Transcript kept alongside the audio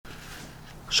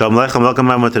Shalom Aleichem, welcome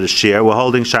to the Shir. We're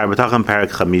holding Shar B'tachan Parak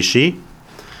Chamishi.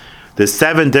 There's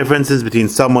 7 differences between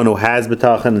someone who has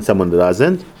B'tachan and someone who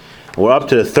doesn't. We're up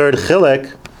to the 3rd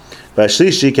Chilek.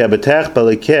 V'ashlishi k'abetech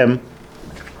b'likim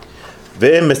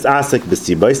v'im mis'asik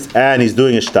b'sibos, and he's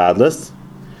doing a shtadlus.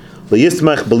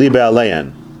 L'yismach b'libe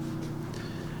aleyan.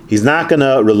 He's not going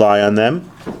to rely on them,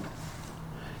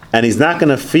 and he's not going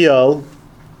to feel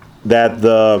that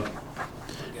the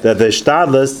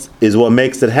shtadlus is what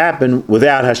makes it happen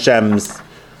without Hashem's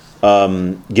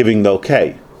giving the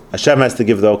okay. Hashem has to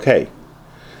give the okay.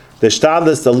 The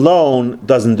shtadlus alone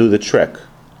doesn't do the trick.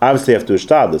 Obviously you have to do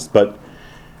shtadlus, but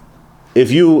if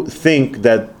you think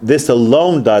that this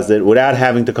alone does it without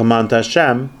having to come on to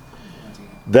Hashem,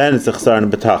 then it's a chsar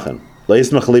and betachan.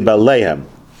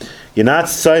 You're not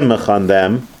soymach on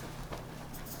them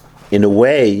in a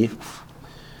way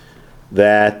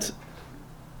that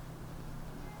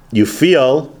you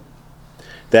feel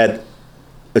that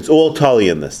it's all totally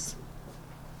in this.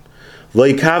 And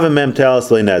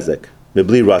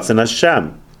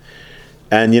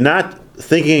you're not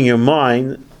thinking in your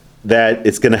mind that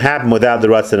it's going to happen without the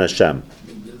Ratzon Hashem.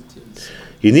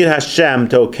 You need Hashem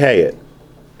to okay it.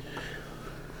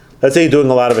 Let's say you're doing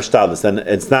a lot of Ashtadlis and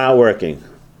it's not working.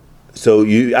 So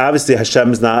you obviously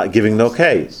Hashem is not giving the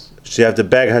okay. So you have to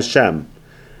beg Hashem.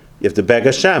 You have to beg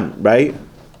Hashem, right?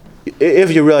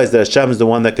 If you realize that Hashem is the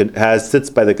one that sits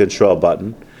by the control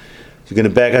button, you're going to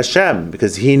beg Hashem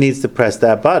because He needs to press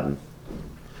that button.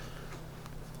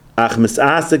 And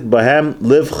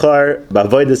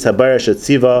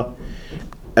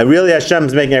really Hashem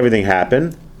is making everything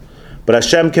happen, but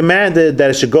Hashem commanded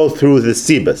that it should go through the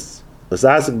sibas.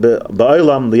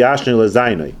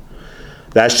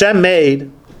 That Hashem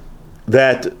made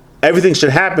that everything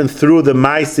should happen through the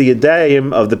Maisi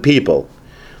Yadayim of the people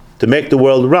to make the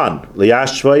world run.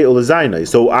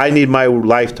 So I need my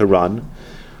life to run.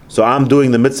 So I'm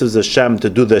doing the mitzvahs of Hashem to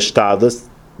do the shtadlus,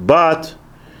 but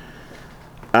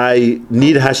I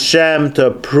need Hashem to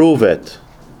approve it.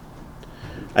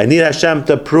 I need Hashem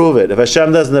to approve it. If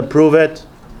Hashem doesn't approve it,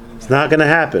 it's not going to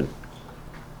happen.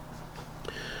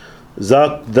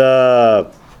 Zok the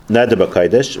Neder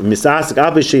b'Kodesh misasik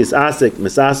abishi is asik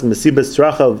misasik mesibas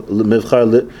trachav mivchar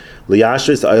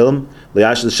liyashis oilam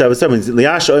liyashis shabbos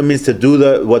liyashis means to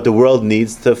do what the world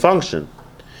needs to function.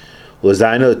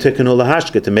 L'zayna l'tikunu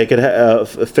lahashka, to make it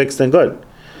fixed and good.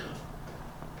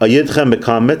 Ayidchem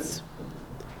b'kamitz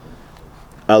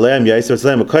aleim yaiser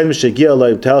tzleim akoyim shegia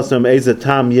alay tells them eza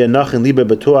tam yeh nachin libe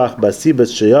betuach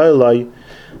basibas sheyalay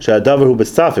shadavar hu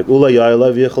bestafik ula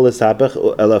yalay v'yichol esapech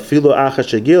elafilu acha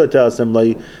shegia tells them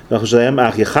lay nachshleim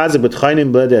ach yichazik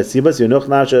betchaynim bled asibas yonuch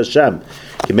nash Hashem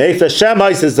ki meif Hashem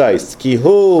haisezais ki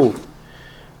hu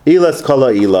ilas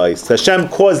kala ilais. Hashem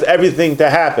caused everything to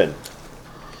happen.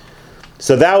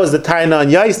 So that was the taina on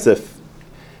Yosef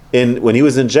when he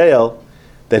was in jail,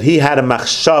 that he had a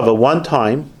machshava one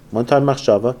time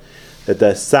machshava, that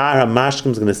the Sar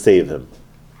HaMashkim is going to save him.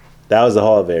 That was the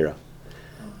whole Avera.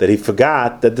 That he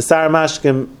forgot that the Sar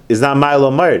HaMashkim is not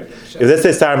Milo Mard. If let's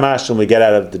say Sar HaMashkim would get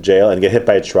out of the jail and get hit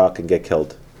by a truck and get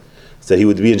killed, so he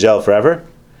would be in jail forever.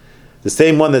 The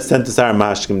same one that sent the Sar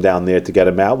HaMashkim down there to get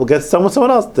him out will get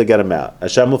someone else to get him out.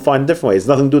 Hashem will find a different way. It's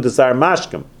nothing to do with the Sar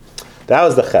HaMashkim. That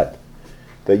was the chet.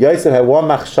 That Yosef had one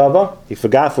machshava, he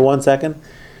forgot for 1 second,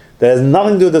 that has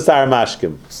nothing to do with the Sar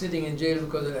HaMashkim. Sitting in jail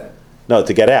because of that? No,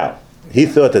 to get out. He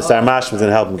thought the Sar HaMashkim was going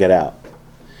to help him get out.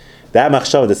 That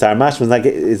machshava, the Sar HaMashkim,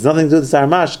 it's nothing to do with the Sar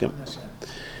HaMashkim.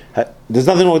 There's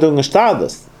nothing wrong with doing a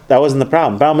shtadlus. That wasn't the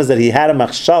problem. The problem is that he had a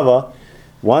machshava,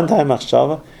 one-time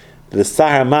machshava, that the Sar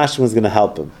HaMashkim was going to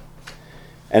help him.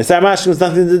 And the Sar HaMashkim was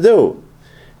nothing to do.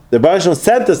 The Baruch Hashem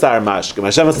sent the Sar HaMashkim.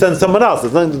 Hashem will send someone else.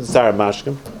 There's nothing to do with the Sar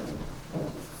HaMashkim.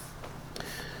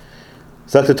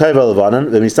 Sagt der Teufel Levanon,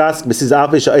 wenn misas bis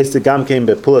afish eiste gam came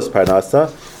be pulas parnasa,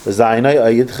 zaynai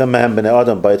ayidchem mehem ben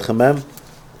adam baytchem mehem.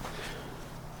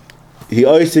 He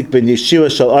oisik ben yeshiva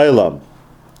shel olam.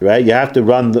 Right? You have to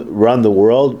run the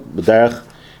world b'derech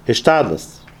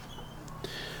hishtadlus.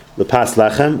 Lepas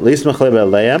lechem, leismach lebe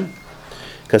aleim,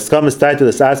 kaskam estate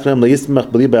des asmem leismach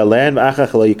belibe aleim,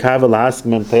 achach le yikav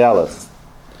lahasmem tayalas.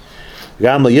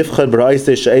 Gam le yifchad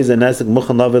b'ra'iste she'eze nesek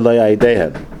muchan love le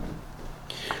ya'idehem.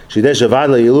 It's all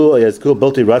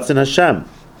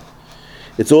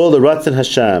the Ratzon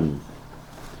Hashem.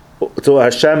 It's all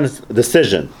Hashem's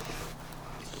decision.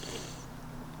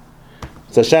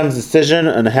 It's Hashem's decision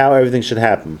on how everything should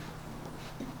happen.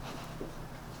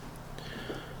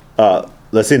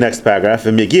 Let's see next paragraph.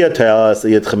 If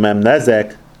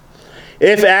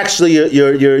actually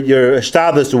your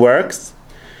shtadlus works,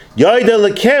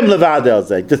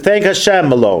 to thank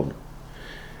Hashem alone.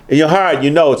 In your heart, you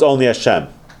know it's only Hashem.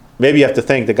 maybe you have to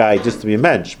thank the guy just to be a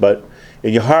mensch, but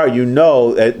in your heart you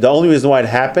know that the only reason why it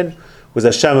happened was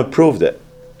Hashem approved it.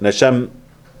 And Hashem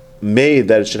made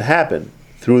that it should happen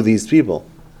through these people.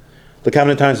 Look how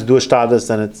many times we do a shtadlis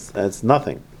and it's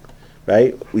nothing.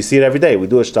 Right? We see it every day. We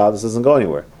do a shtadlis, it doesn't go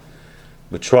anywhere.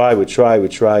 We try,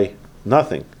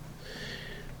 nothing.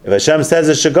 If Hashem says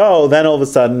it should go, then all of a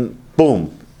sudden,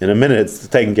 boom, in a minute it's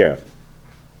taken care of.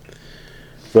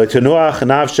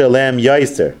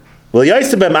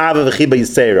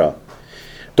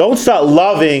 Don't start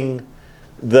loving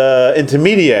the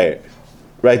intermediary.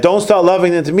 Right? Don't start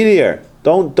loving the intermediary.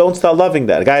 Don't start loving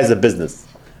that. The guy has a business.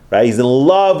 Right? He's in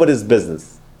love with his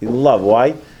business. He's in love.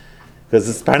 Why? Because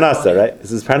it's parnasa, right?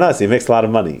 This is parnasa. He makes a lot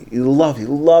of money. He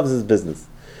loves his business.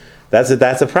 That's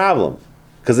a problem.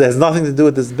 Because it has nothing to do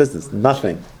with this business.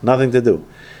 Nothing to do.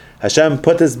 Hashem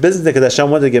put this business there because Hashem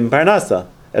wanted to give him parnasa.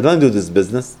 It has nothing to do with this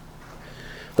business.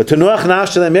 But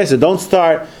don't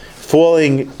start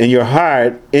falling in your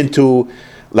heart into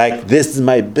like, this is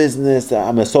my business,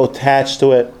 I'm so attached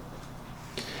to it.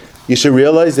 You should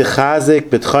realize you should mechazik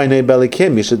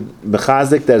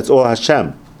that it's all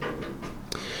Hashem.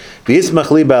 And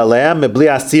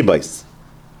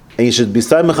you should be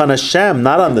samech on Hashem,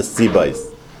 not on the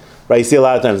sibais. Right? You see a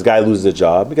lot of times, a guy loses a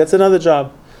job, he gets another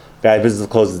job. Guy business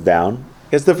closes down,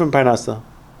 gets different parnasa.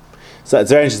 So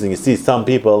it's very interesting. You see some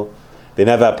people, they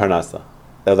never have parnasa.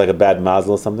 They have like a bad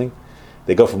mazel or something.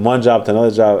 They go from one job to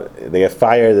another job, they get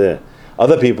fired. The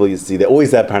other people you see, they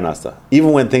always have parnasa.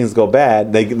 Even when things go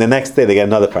bad, the next day they get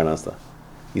another parnasa.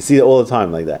 You see it all the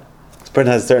time like that. This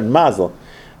person has a certain mazel.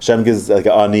 Hashem gives like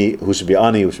an ani, who should be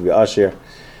ashir.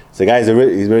 So the guy he's a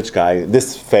rich guy.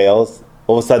 This fails.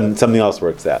 All of a sudden, something else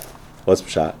works out. What's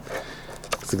pshat?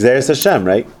 It's Xeris Hashem,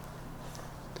 right?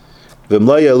 And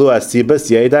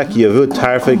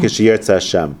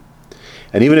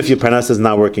even if your parnasa is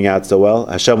not working out so well,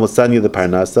 Hashem will send you the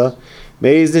parnasa.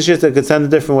 Maybe this year it could send a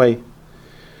different way.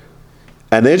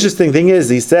 And the interesting thing is,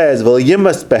 he says,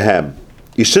 "V'yimas behem."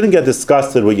 You shouldn't get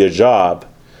disgusted with your job,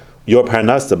 your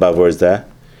parnasa bavorzeh.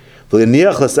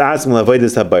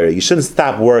 You shouldn't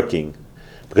stop working,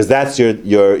 because that's your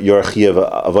chiyuv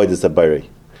avodas habayri.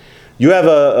 You have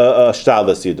a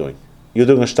shtadlis you're doing. You're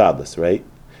doing a shtadlis, right?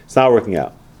 It's not working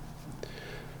out.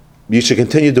 You should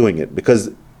continue doing it, because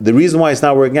the reason why it's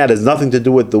not working out has nothing to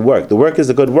do with the work. The work is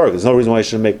a good work. There's no reason why you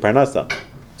shouldn't make parnasa.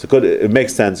 It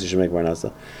makes sense. You should make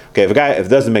parnasa. Okay, if it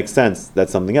doesn't make sense,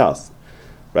 that's something else,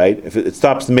 right? If it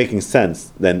stops making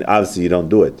sense, then obviously you don't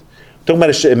do it. Talking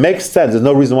about it makes sense. There's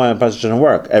no reason why my parnasa shouldn't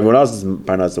work. Everyone else's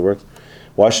parnasa works.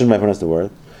 Why shouldn't my parnasa work?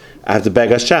 I have to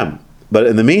beg Hashem. But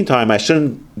in the meantime, I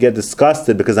shouldn't get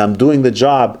disgusted because I'm doing the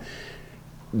job.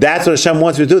 That's what Hashem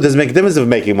wants me to do. It doesn't make a difference of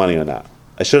making money or not.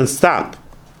 I shouldn't stop.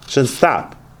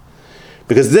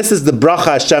 Because this is the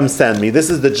bracha Hashem sent me. This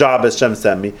is the job Hashem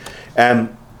sent me. And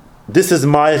this is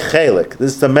my chelik.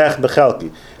 This is samech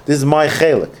bechelki. This is my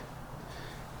chelik.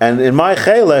 And in my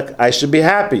chelik, I should be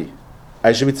happy.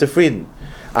 I should be tzufriden.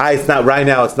 It's not right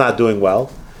now. It's not doing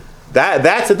well.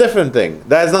 That's a different thing.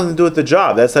 That has nothing to do with the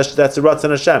job. That's a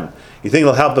ratzon Hashem. You think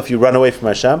it'll help if you run away from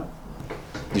Hashem?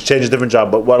 You change a different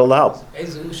job, but what'll help? You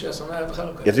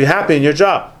have to be happy in your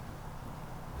job.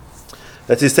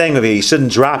 That's he's saying over here. You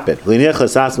shouldn't drop it. Look at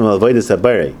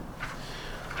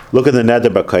the Neder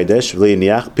B'Kodesh.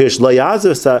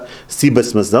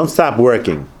 Don't stop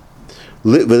working.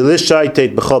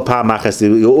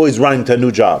 You're always running to a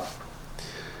new job.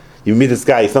 You meet this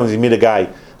guy. Sometimes you meet a guy.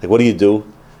 Like, what do you do?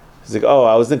 He's like,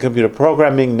 I was in computer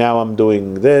programming. Now I'm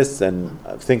doing this, and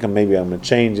I think maybe I'm going to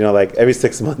change. Like every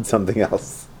 6 months, something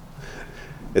else.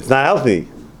 It's not healthy.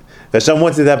 If Hashem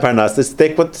wants you to have parnasa,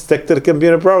 stick to the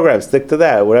computer program. Stick to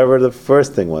that, whatever the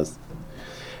first thing was.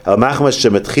 When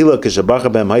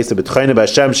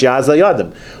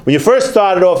you first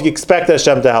started off, you expected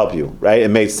Hashem to help you, right? It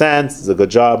made sense. It's a good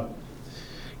job.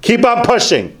 Keep on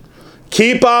pushing.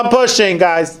 Keep on pushing,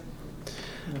 guys.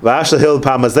 If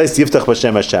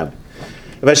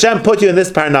Hashem put you in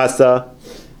this parnasa,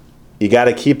 you got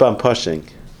to keep on pushing.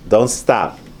 Don't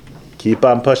stop. Keep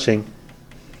on pushing.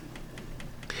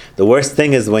 The worst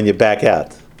thing is when you back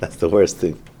out. That's the worst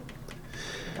thing.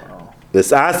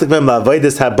 This asik mem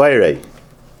la'avodas habayre.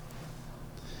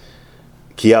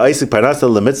 Ki ha'isik parnasa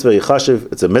l'mitzvah yichashiv.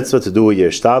 It's a mitzvah to do with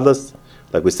your shtadlis,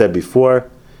 like we said before.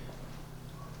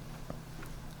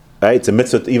 Right? It's a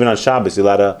mitzvah even on Shabbos. You're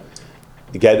allowed to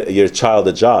get your child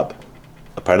a job,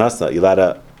 a parnasa. You're allowed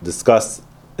to discuss.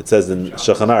 It says in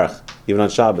Shulchan Aruch, even on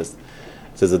Shabbos, it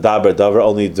says a davar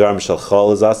only dvarim shel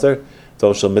chol is aser,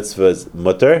 dvarim shel mitzvah is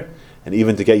mutter, and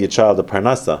even to get your child a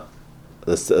parnasa.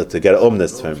 to get an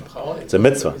umnus for him. It's a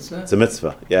mitzvah. It's a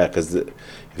mitzvah. Yeah, because if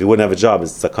he wouldn't have a job,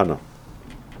 it's sakana.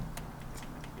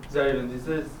 Is that even these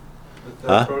days? With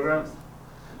programs?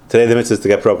 Today the mitzvah is to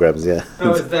get programs, yeah.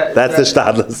 No, That's the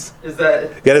shtadlus. Is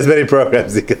that... Get as many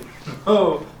programs you can.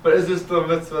 No, but is there still a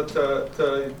mitzvah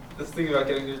to this thing about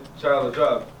getting your child a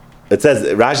job? It says,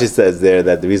 Rashi says there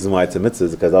that the reason why it's a mitzvah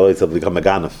is because otherwise he'll become a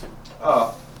ganef.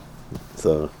 Oh.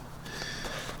 So...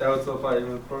 That would still apply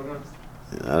even with programs?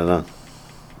 I don't know.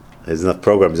 There's enough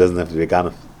programs, he doesn't have to be a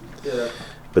ganef. Yeah.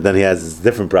 But then he has this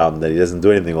different problem that he doesn't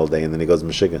do anything all day and then he goes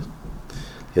Meshiga.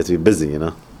 He has to be busy,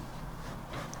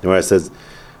 Where it says,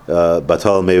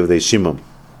 Batal Me'u V'dei Shimon.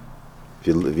 If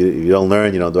you don't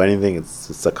learn, you don't do anything, it's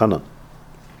sakana.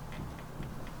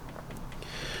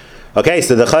 Okay,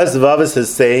 so the Halevovos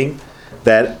is saying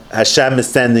that Hashem is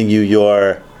sending you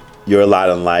your lot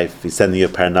in life. He's sending you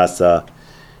parnasa.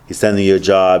 He's sending you a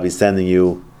job. He's sending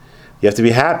you. You have to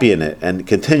be happy in it and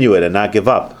continue it and not give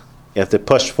up. You have to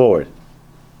push forward.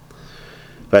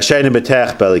 And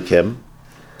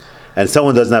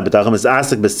someone doesn't have betachim. It's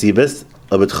asik besibis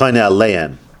or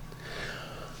aleyan.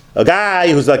 A guy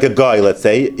who's like a guy, let's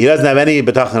say, he doesn't have any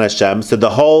betachim Hashem, so the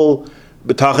whole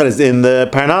betachim is in the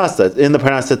parnasa, in the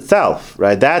parnasa itself,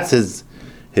 right? That's his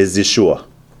Yeshua.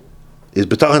 His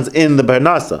betachim is in the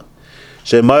parnasa.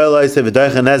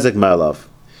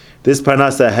 This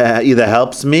parnasa either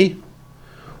helps me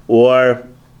or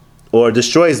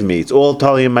destroys me. It's all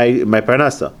totally in my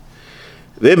parnasa.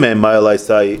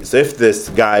 So if this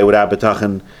guy without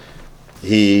betachim,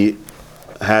 he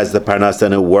has the parnasa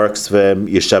and it works for him,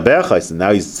 yishabech,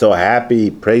 now he's so happy,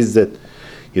 he praises it.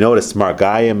 You know what a smart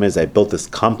guy I am is? I built this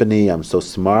company, I'm so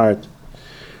smart.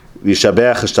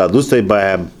 Yishabech shtadlusei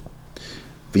b'hem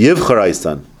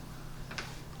v'yivcharaisan,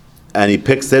 and he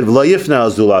picks it v'lo yifna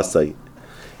zulasai,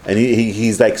 and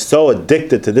he's like so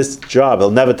addicted to this job,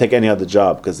 he'll never take any other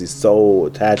job because he's so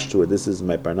attached to it. This is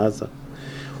my parnasa,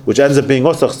 which ends up being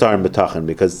also chsar and betachin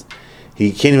because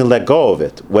he can't even let go of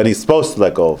it when he's supposed to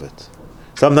let go of it.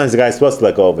 Sometimes the guy's supposed to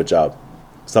let go of a job.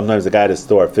 Sometimes the guy at a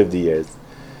store 50 years,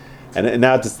 and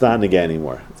now it's not nigga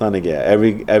anymore. It's not nigga.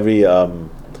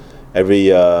 Every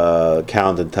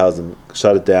accountant tells him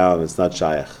shut it down. It's not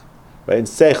shaykh, right? In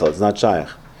seichel, it's not shaykh.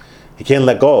 He can't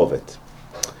let go of it.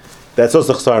 That's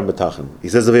also chsar and betachin. He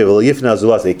says over here, well, yifna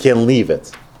zulas, he can't leave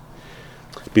it.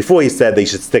 Before he said they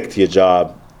should stick to your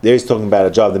job. There he's talking about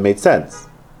a job that made sense,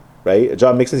 right? A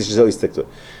job makes sense. You should always stick to it.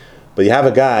 But you have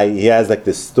a guy, he has like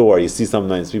this store. You see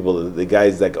sometimes people, the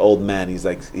guy's like old man. He's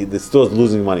like, the store's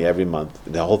losing money every month.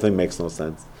 The whole thing makes no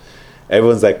sense.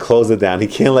 Everyone's like, close it down. He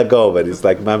can't let go of it. He's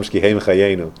like, mamshki heim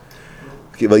chayenu.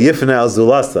 Well, yifna al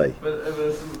zulasai. But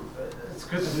it's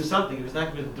good to do something. If he's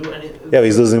not going to do anything. Yeah, but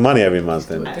he's losing money every month.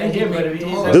 Then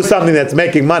do something that's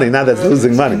making money, not that's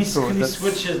losing money. Can he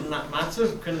switch his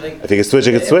matzah? If he can switch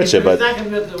it, he can switch it. But he's not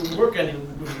going to be able to work anymore.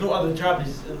 There's no other job.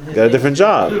 Got a different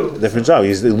job. Different job.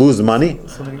 You lose money.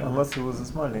 Unless he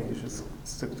loses money, you should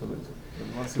stick to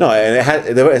it. No, and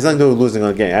it's nothing to do with losing on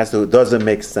the game. It has to does it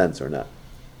make sense or not.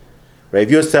 Right?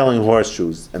 If you're selling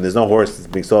horseshoes and there's no horses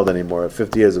being sold anymore,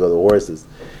 50 years ago the horses,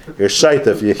 you're shite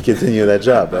if you continue that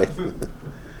job, right?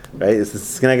 Right? It's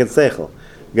Skinag Seichel.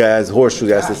 Guys, horseshoes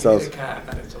has to sell.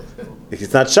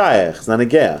 It's not shaykh, it's not a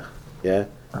geach. Yeah?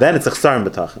 Then it's a chsar and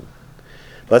betachin.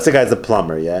 But let's say a guy's a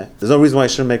plumber, yeah? There's no reason why he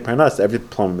shouldn't make parnasa. Every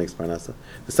plumber makes parnasa.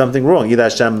 There's something wrong. Either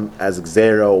Hashem has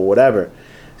xero or whatever.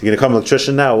 You're going to become an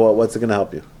electrician now, what's it going to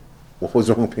help you? What's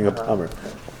wrong with being a plumber?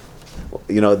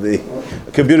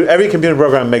 Every computer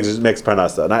program makes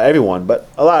parnasa. Not everyone, but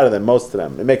a lot of them, most of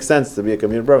them. It makes sense to be a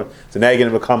computer program. So now you're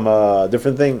going to become a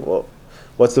different thing. Well,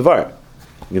 what's the var?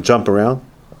 You can jump around.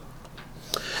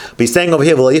 But he's saying over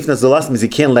here, well, if the last means he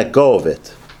can't let go of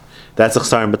it. That's a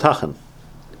chsar and betachin.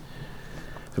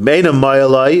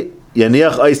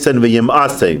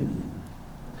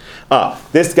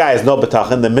 This guy has no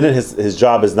betachin. The minute his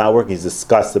job is not working, he's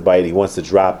disgusted by it. He wants to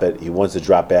drop it. He wants to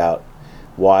drop out.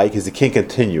 Why? Because he can't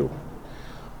continue.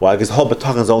 Why? Because the whole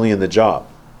betachin is only in the job.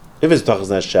 If his betachin is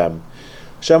not Hashem,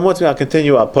 Hashem wants me, I'll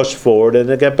continue, I'll push forward and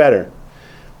it'll get better.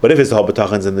 But if his whole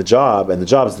betachin is in the job, and the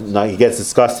job's not, he gets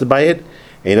disgusted by it, and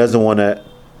he doesn't want to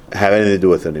have anything to do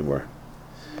with it anymore.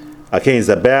 Okay,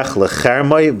 zabech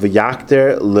lecharmoi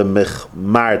v'yakter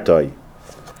lemichmartoi.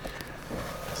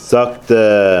 Sagt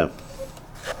Neder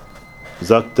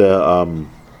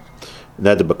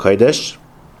B'Kodesh.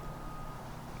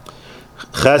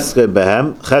 Cheske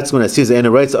behem, cheske when it sees the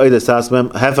inner rights, oide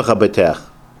sasmem hefech habetech.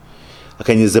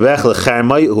 Okay, zabech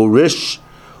lecharmoi hu rish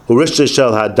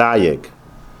shel hadayig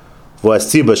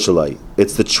v'asiba shalai.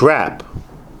 It's the trap,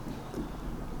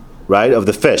 right, of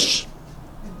the fish.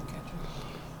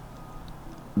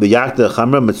 the yakta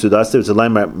chamra mitzudastiv to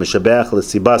leimar mishabeach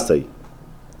lesibasai.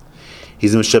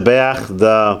 He's mishabeach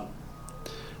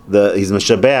he's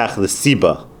mishabeach the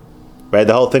siba, right?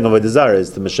 The whole thing of a desire is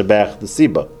to mishabeach the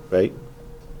siba, right?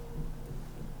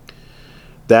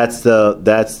 That's the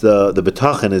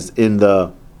betachin is in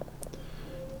the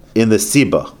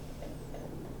siba,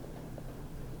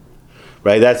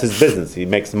 right? That's his business. He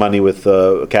makes money with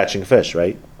catching fish,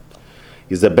 right?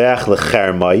 He's a beach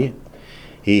lechermai.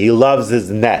 He loves his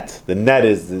net. The net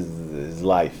is his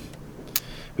life.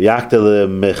 The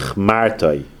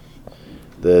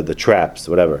traps,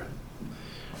 whatever.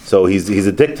 So he's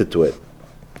addicted to it.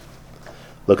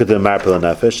 Look at the Marpel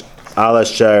Nefesh. Ala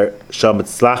sher shamet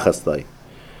slachaslai.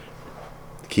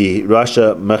 Ki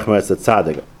Rasha mechmeres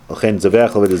atzadig. Alchein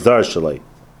zavech levidazar shalai.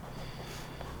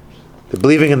 They're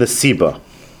believing in the Siba.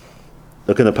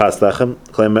 Look in the Paslachem.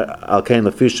 Claim alkein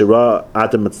lefish ra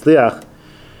adam matzliach.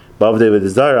 Bavdei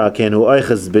vidazar alkein hu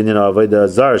oiches binyan avodah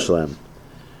zar shalem.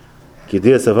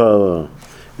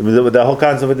 The whole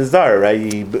concept of a desire, right?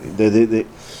 The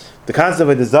concept of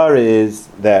a desire is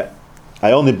that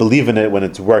I only believe in it when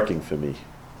it's working for me,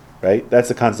 right? That's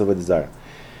the concept of a desire.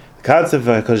 The concept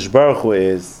of HaKadosh Baruch Hu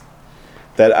is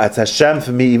that it's Hashem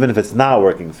for me even if it's not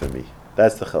working for me.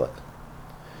 That's the chiluk.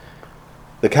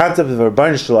 The concept of a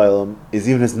Rebbeinu Shalom is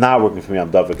even if it's not working for me,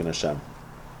 I'm Davik in Hashem.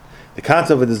 The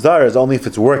concept of a desire is only if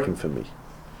it's working for me.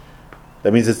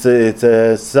 That means it's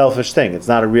a selfish thing. It's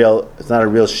not a real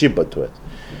shibud to it.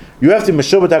 You have to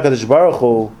meshubah HaKadosh Baruch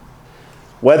Hu,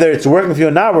 whether it's working for you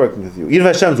or not working with you. Even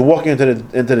if Hashem's walking into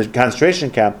the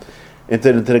concentration camp, you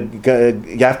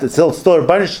have to still a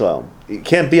bunch shalom. It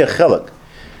can't be a chiluk.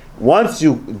 Once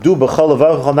you do b'chol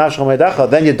levav b'chol nafsh b'chol meidacha,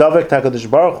 then you davek HaKadosh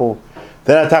Baruch Hu.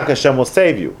 Then Atak Hashem will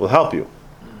save you, will help you.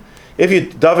 If you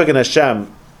davek in Hashem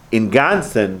in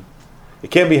Gansen, it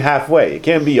can't be halfway. It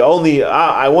can't be only,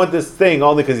 I want this thing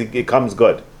only because it comes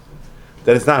good.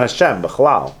 Then it's not Hashem,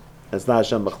 b'chlal. It's not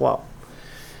Hashem, b'chlal.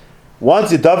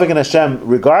 Once you're davik in Hashem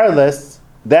regardless,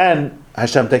 then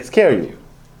Hashem takes care of you.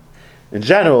 In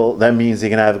general, that means you're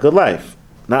going to have a good life.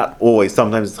 Not always,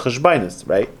 sometimes it's cheshbainis,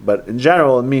 right? But in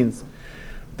general, it means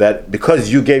that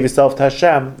because you gave yourself to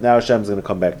Hashem, now Hashem is going to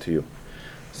come back to you.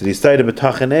 So the state of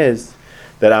betachin is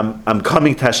that I'm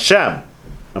coming to Hashem.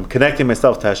 I'm connecting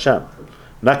myself to Hashem.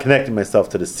 I'm not connecting myself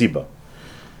to the Siba.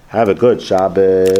 Have a good Shabbos.